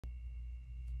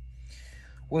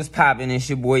What's poppin'? It's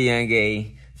your boy Young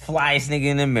A, flyest nigga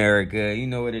in America. You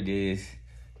know what it is.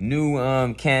 New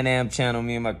Can-Am channel.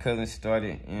 Me and my cousin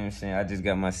started. You know what I'm saying? I just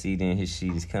got my seat in. His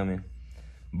seat is coming.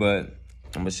 But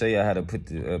I'm gonna show y'all how to put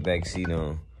the back seat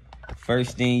on.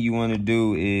 First thing you want to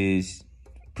do is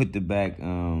put the back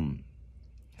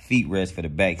feet rest for the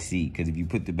back seat. Because if you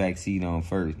put the back seat on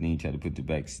first, then you try to put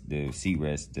the feet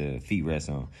rest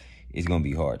on, it's gonna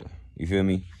be harder. You feel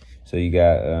me? So you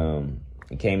got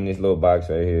it came in this little box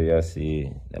right here. Y'all see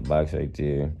it? That box right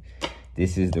there.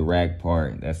 This is the rack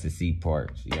part. That's the seat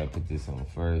part. So you gotta put this on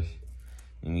first.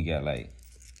 And we got like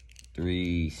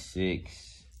 3,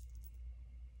 6,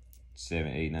 7,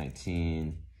 8, 9,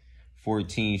 10,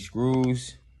 14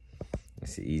 screws.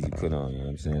 That's an easy put on, you know what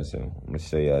I'm saying? So I'm gonna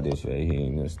show y'all this right here.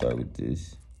 I'm gonna start with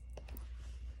this.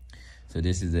 So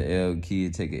this is the L key.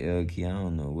 Take an L key. I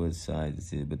don't know what size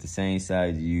this is, but the same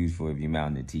size you use for if you're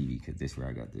mounting the TV, because this is where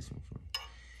I got this one from.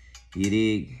 You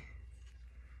dig?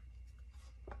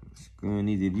 Screwing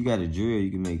these. If you got a drill,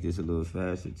 you can make this a little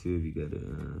faster too. If you got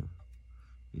a,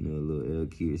 you know, a little L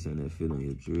key or something that fit on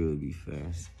your drill, it'd be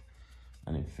fast.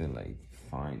 I didn't feel like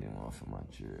finding one for my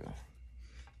drill,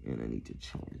 and I need to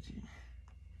charge it.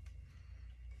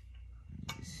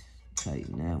 Just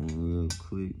tighten that one real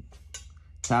quick.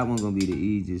 Top one gonna be the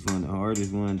easiest one. The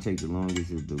hardest one, take the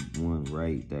longest, is the one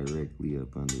right directly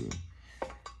up under the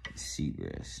seat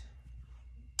rest.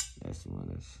 That's the one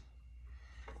that's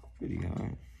pretty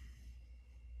hard.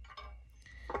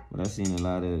 But I've seen a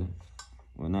lot of,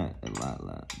 well, not a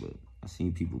lot, but I've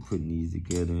seen people putting these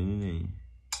together, and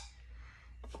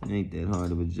it ain't that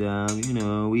hard of a job. You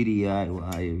know, we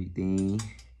DIY everything,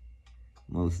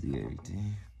 mostly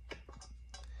everything.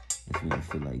 That's when I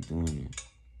feel like doing it.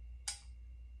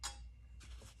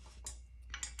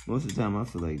 Most of the time, I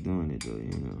feel like doing it, though,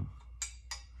 you know.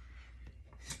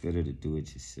 It's better to do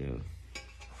it yourself.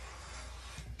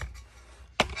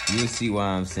 You'll see why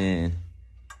I'm saying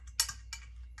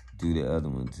do the other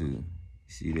one, too.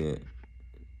 See that?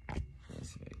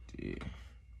 That's right there.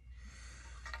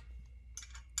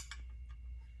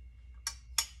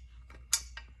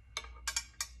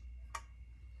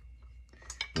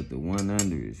 But the one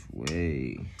under is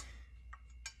way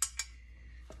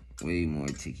more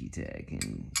ticky-tack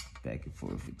and back and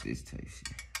forth with this type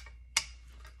shit.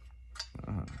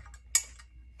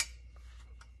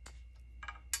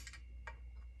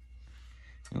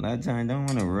 A lot of times, don't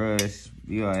want to rush.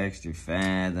 Be all extra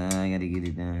fast. I gotta get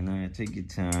it done. All right, take your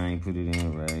time, put it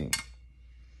in right,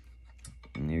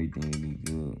 and everything will be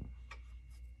good.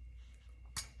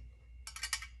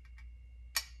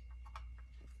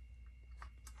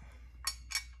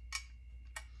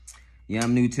 Yeah,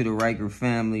 I'm new to the Ryker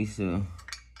family, so, you know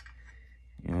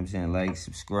what I'm saying? Like,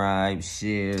 subscribe,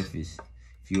 share. If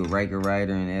you're a Ryker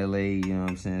rider in LA, you know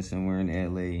what I'm saying? Somewhere in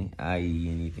LA, IE,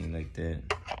 anything like that.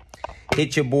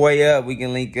 Hit your boy up. We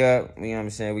can link up. You know what I'm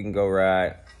saying? We can go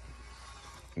ride.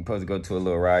 I'm supposed to go to a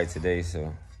little ride today,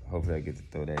 so hopefully I get to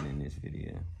throw that in this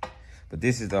video. But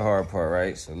this is the hard part,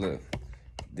 right? So look,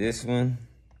 this one,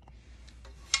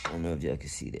 I don't know if y'all can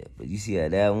see that, but you see how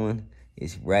that one,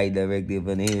 it's right directly up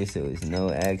in here, so it's no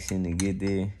action to get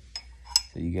there.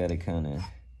 So you gotta kind of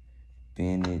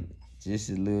bend it just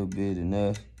a little bit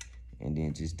enough, and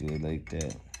then just do it like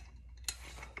that.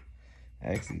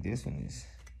 Actually, this one is,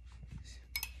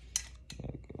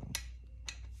 there we go.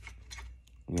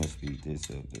 We're gonna speed this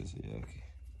up, that's it, okay.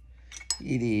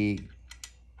 You dig?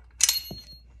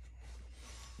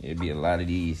 It'd be a lot of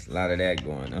these, a lot of that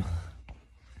going on.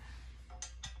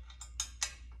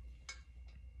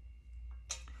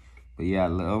 But yeah,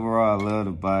 overall, I love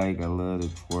the bike. I love the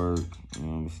twerk. You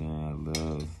know what I'm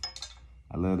saying?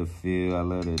 I love the feel. I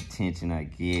love the attention I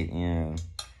get. You know,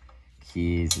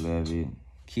 kids love it.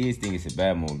 Kids think it's a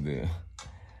Batmobile.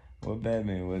 What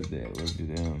Batman was that? Was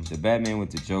it the Batman with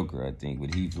the Joker? I think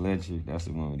with Heath Ledger. That's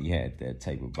the one when he had that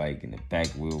type of bike and the back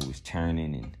wheel was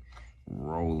turning and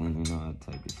rolling and all that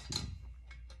type of shit.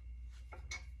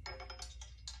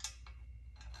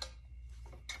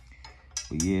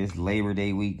 But yeah, it's Labor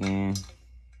Day weekend.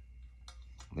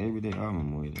 Labor Day or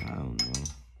Memorial Day, I don't know.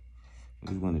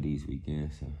 It's one of these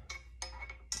weekends, so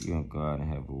we're gonna go out and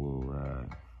have a little ride.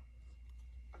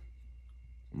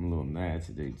 I'm a little mad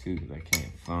today too, because I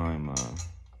can't find my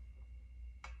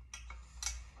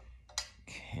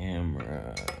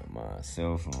camera, my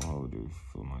cell phone holder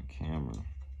for my camera.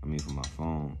 I mean for my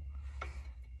phone.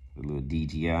 The little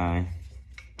DJI.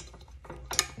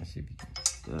 That should be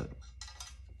stuck.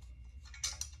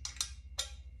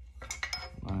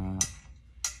 Wow.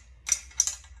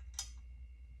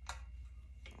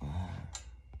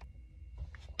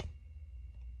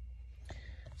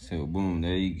 So boom,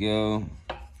 there you go.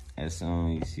 That's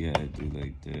on. You see how I do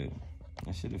like that.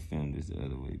 I should have filmed this the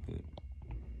other way, but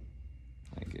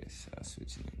I guess I'll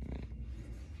switch it in a minute.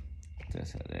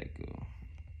 That's how that go.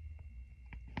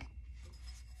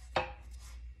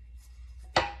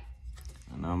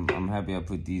 And I'm happy I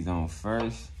put these on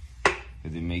first,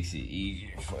 because it makes it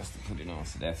easier for us to put it on.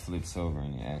 So that flips over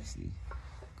and it actually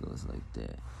goes like that. You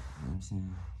know what I'm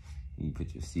saying? You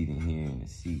put your seat in here and the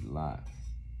seat locks.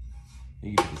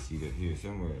 You can put the seat up here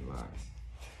somewhere it locks.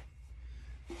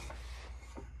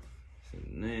 So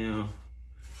now,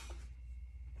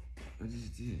 what is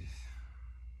this?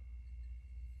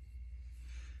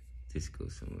 This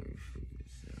goes somewhere we figure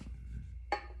this out.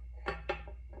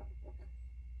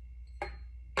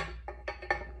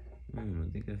 I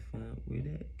think I found where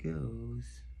that goes.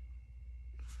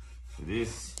 So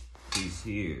this piece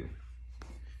here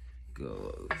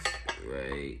goes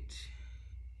right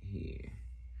here.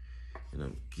 And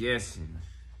I'm guessing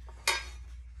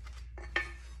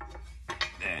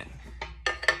that.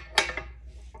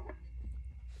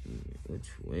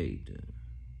 Which way though?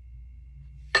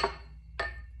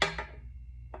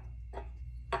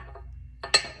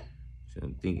 So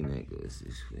I'm thinking that goes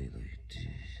this way like this.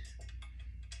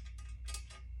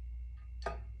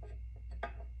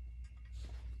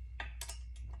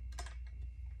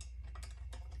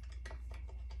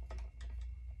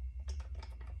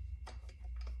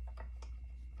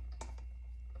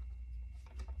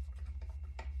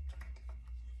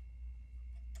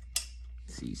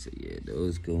 See, so yeah,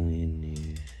 those go in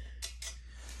there.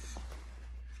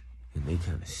 And they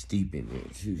kind of steep in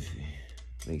there too.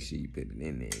 Make sure you put it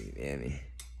in there, you know what I mean?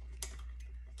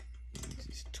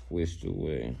 Just twist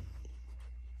away.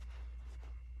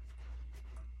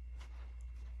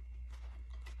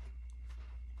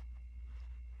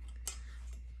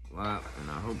 Wow, and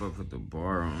I hope I put the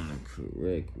bar on the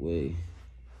correct way.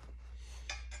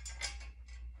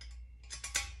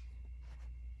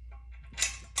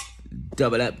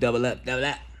 Double up, double up, double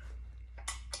up.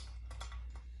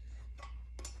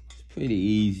 It's pretty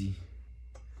easy.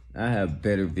 I have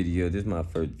better video. This is my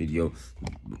first video.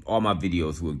 All my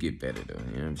videos will get better though.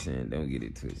 You know what I'm saying? Don't get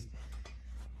it twisted.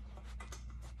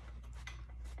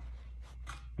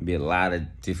 There'll be a lot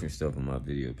of different stuff on my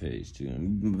video page too.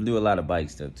 I'm gonna do a lot of bike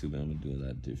stuff too, but I'm gonna do a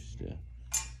lot of different stuff.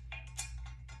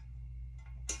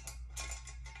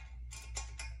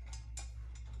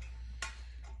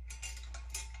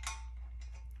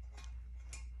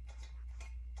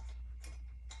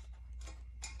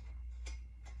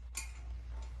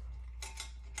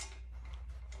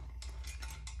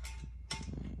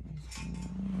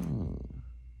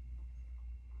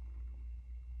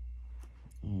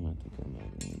 I think I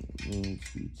might be a little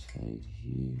too tight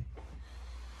here.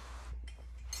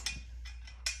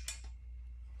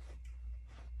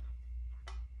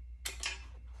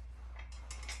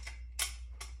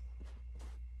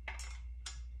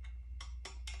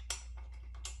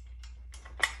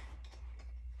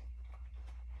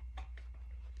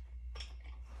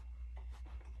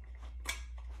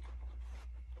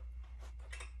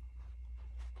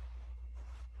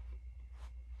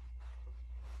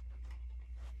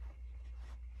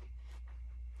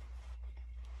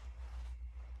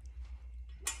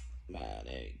 Ah,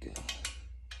 there you go.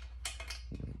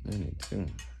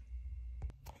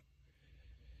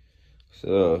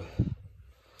 So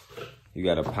you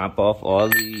gotta pop off all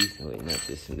these. Wait, not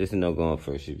this. This is no going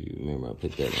first. If you remember, I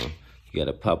put that on. You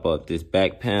gotta pop off this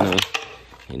back panel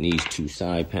and these two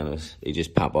side panels. They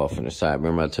just pop off from the side.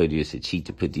 Remember, I told you it's a cheat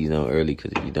to put these on early,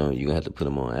 because if you don't, you're gonna have to put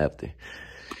them on after.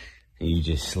 And you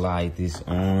just slide this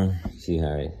on. See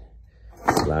how it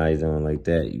slides on like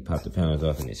that? You pop the panels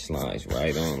off and it slides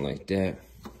right on like that.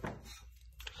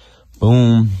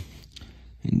 Boom.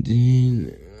 And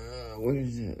then, where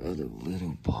does that other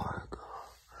little bar go?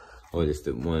 Oh, it's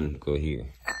the one go here.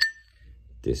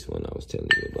 This one I was telling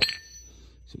you about.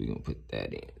 So we're gonna put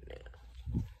that in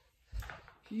now.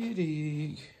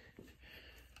 Beauty.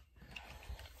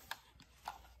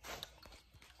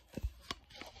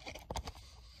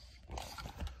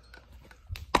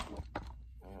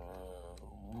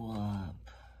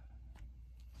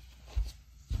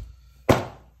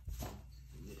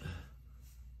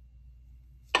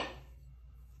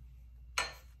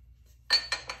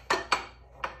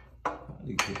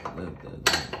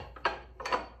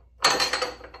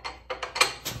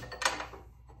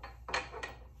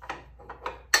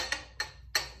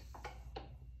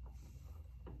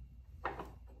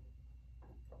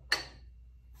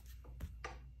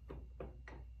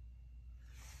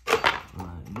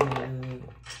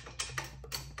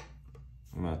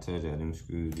 I told y'all them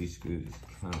screws, these screws is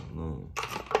kind of long.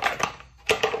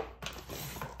 They're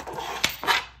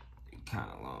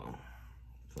kind of long.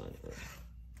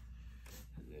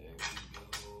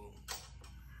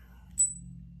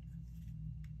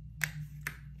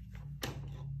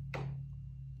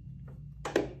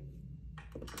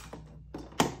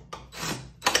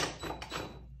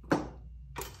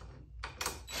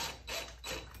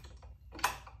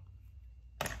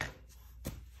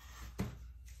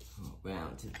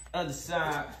 Bound to the other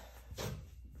side.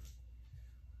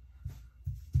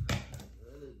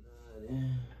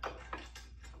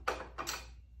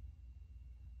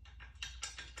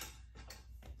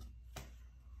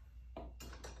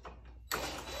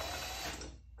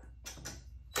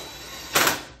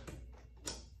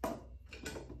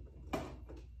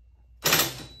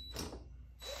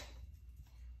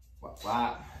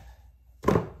 Wow.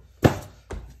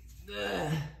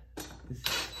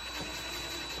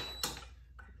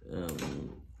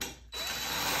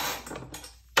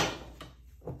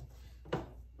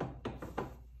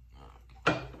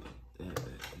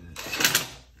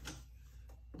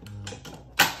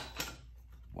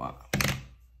 Wow.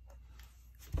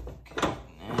 Okay,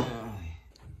 now.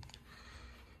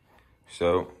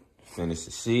 So, finish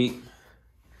the seat.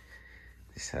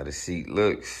 This is how the seat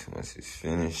looks once it's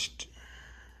finished.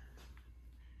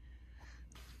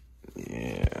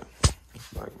 Yeah,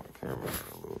 it's like my camera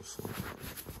got a little something.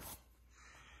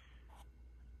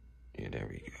 Yeah, there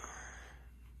we go.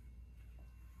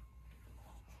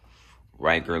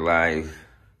 Ryker Life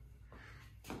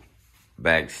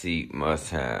backseat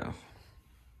must have.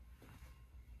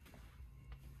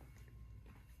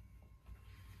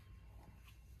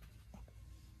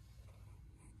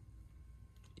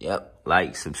 Yep,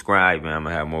 like, subscribe, man. I'm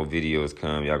gonna have more videos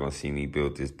come. Y'all gonna see me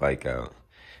build this bike out.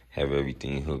 Have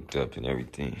everything hooked up and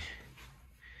everything.